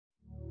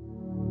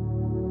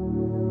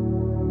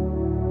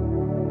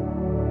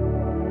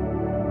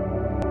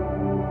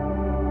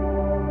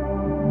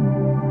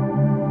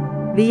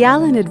The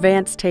Allen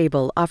Advanced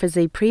Table offers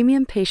a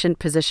premium patient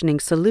positioning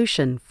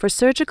solution for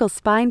surgical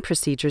spine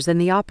procedures in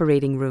the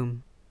operating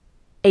room.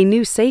 A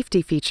new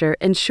safety feature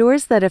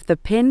ensures that if the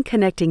pin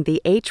connecting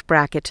the H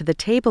bracket to the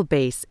table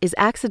base is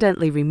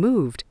accidentally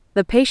removed,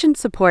 the patient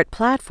support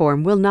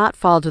platform will not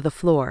fall to the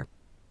floor.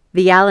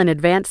 The Allen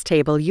Advanced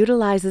Table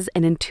utilizes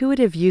an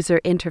intuitive user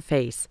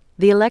interface,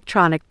 the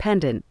electronic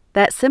pendant,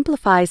 that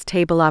simplifies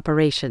table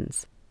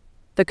operations.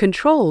 The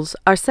controls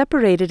are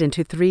separated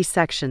into 3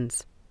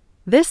 sections.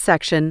 This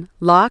section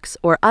locks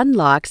or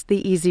unlocks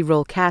the easy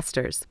roll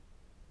casters.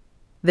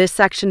 This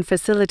section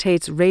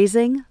facilitates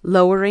raising,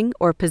 lowering,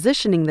 or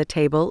positioning the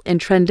table in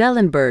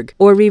Trendelenburg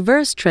or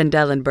reverse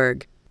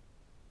Trendelenburg.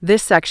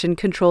 This section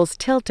controls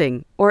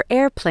tilting or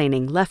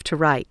airplaning left to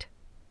right.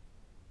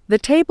 The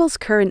table's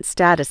current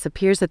status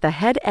appears at the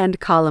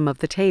head-end column of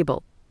the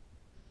table.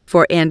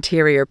 For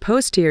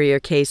anterior-posterior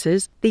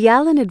cases, the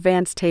Allen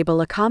Advanced Table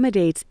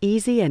accommodates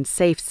easy and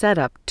safe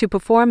setup to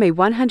perform a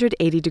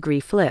 180-degree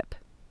flip.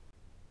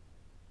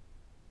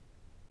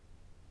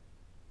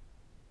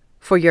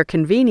 For your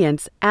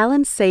convenience,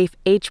 Allen's Safe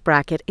H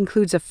bracket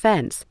includes a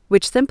fence,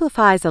 which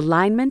simplifies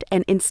alignment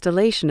and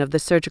installation of the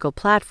surgical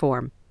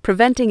platform,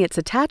 preventing its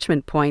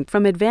attachment point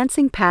from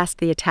advancing past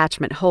the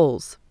attachment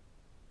holes.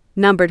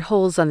 Numbered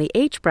holes on the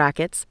H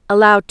brackets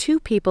allow 2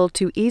 people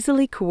to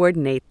easily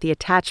coordinate the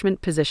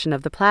attachment position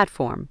of the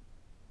platform.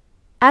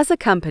 As a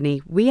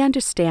company, we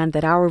understand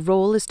that our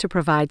role is to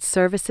provide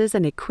services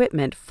and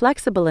equipment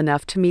flexible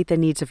enough to meet the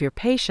needs of your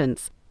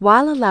patients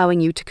while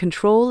allowing you to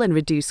control and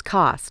reduce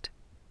cost.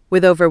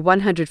 With over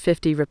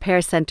 150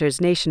 repair centers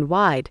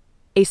nationwide,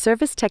 a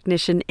service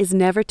technician is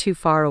never too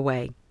far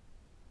away.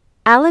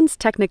 Allen's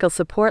technical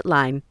support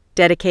line,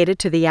 dedicated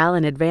to the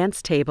Allen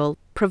Advanced Table,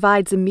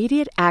 provides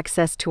immediate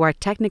access to our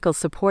technical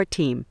support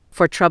team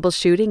for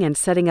troubleshooting and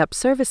setting up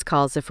service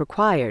calls if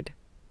required.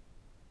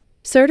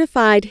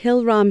 Certified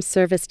Hill-Rom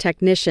service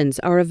technicians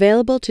are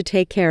available to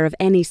take care of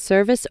any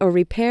service or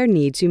repair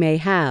needs you may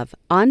have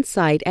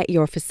on-site at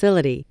your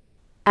facility.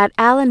 At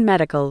Allen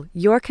Medical,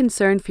 your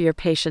concern for your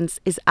patients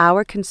is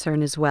our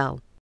concern as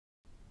well.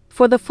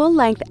 For the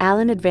full-length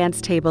Allen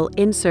Advanced Table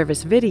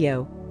in-service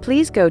video,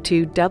 please go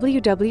to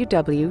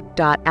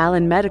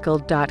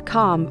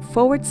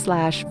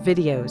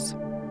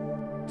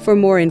www.allenmedical.com/videos. For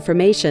more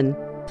information,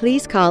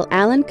 please call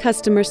Allen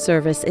Customer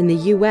Service in the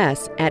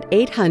U.S. at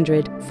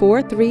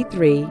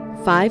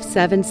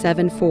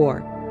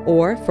 800-433-5774,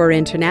 or for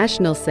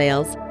international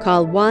sales,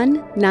 call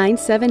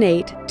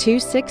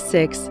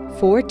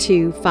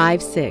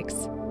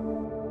 1-978-266-4256.